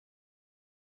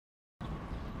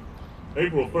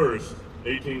April 1st,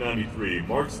 1893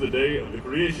 marks the day of the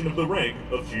creation of the rank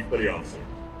of Chief Petty Officer.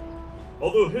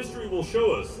 Although history will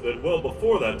show us that well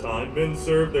before that time, men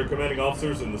served their commanding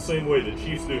officers in the same way that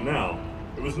chiefs do now,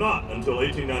 it was not until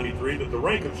 1893 that the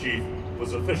rank of chief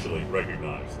was officially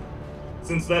recognized.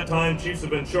 Since that time, chiefs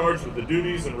have been charged with the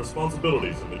duties and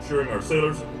responsibilities of ensuring our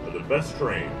sailors are the best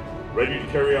trained, ready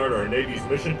to carry out our Navy's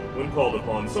mission when called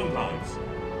upon, sometimes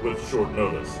with short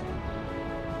notice.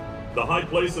 The high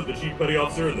place of the Chief Petty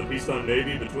Officer in the peacetime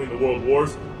Navy between the world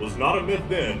wars was not a myth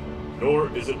then, nor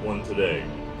is it one today.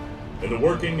 In the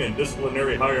working and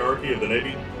disciplinary hierarchy of the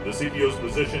Navy, the CPO's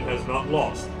position has not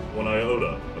lost one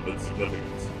iota of its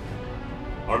significance.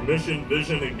 Our mission,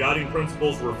 vision, and guiding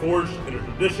principles were forged in a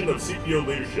tradition of CPO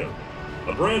leadership,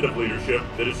 a brand of leadership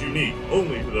that is unique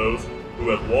only to those who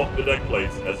have walked the deck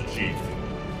plates as a chief.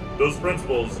 Those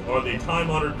principles are the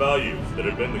time-honored values that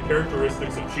have been the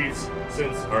characteristics of chiefs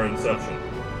since our inception.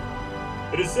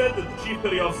 It is said that the Chief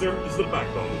Petty Officer is the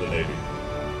backbone of the Navy.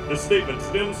 This statement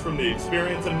stems from the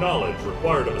experience and knowledge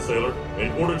required of a sailor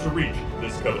in order to reach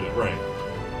this coveted rank.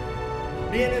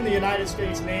 Being in the United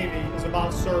States Navy is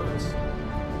about service.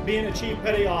 Being a Chief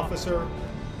Petty Officer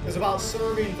is about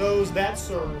serving those that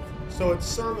serve, so it's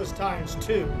service times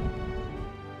 2.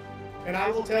 And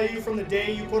I will tell you, from the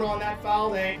day you put on that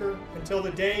fouled anchor until the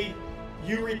day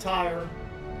you retire,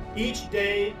 each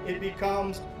day it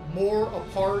becomes more a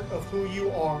part of who you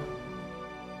are.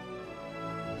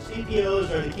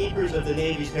 CPOs are the keepers of the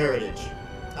Navy's heritage.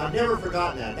 I've never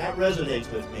forgotten that. That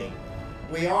resonates with me.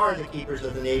 We are the keepers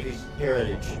of the Navy's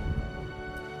heritage.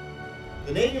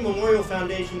 The Navy Memorial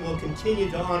Foundation will continue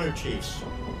to honor chiefs.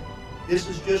 This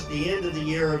is just the end of the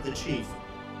year of the chief.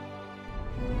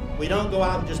 We don't go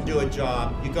out and just do a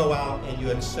job. You go out and you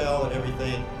excel at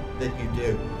everything that you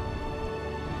do.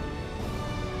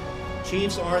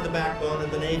 Chiefs are the backbone of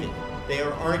the Navy. They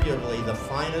are arguably the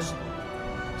finest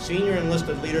senior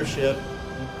enlisted leadership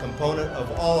component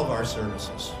of all of our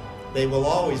services. They will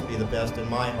always be the best in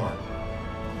my heart.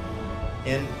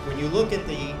 And when you look at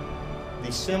the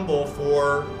symbol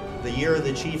for the year of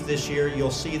the chief this year, you'll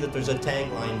see that there's a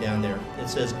tagline down there. It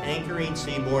says, "Anchoring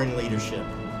Seaborne Leadership."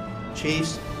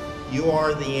 Chiefs, you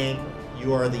are the anchor.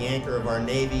 You are the anchor of our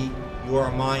Navy. You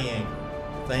are my anchor.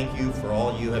 Thank you for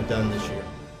all you have done this year.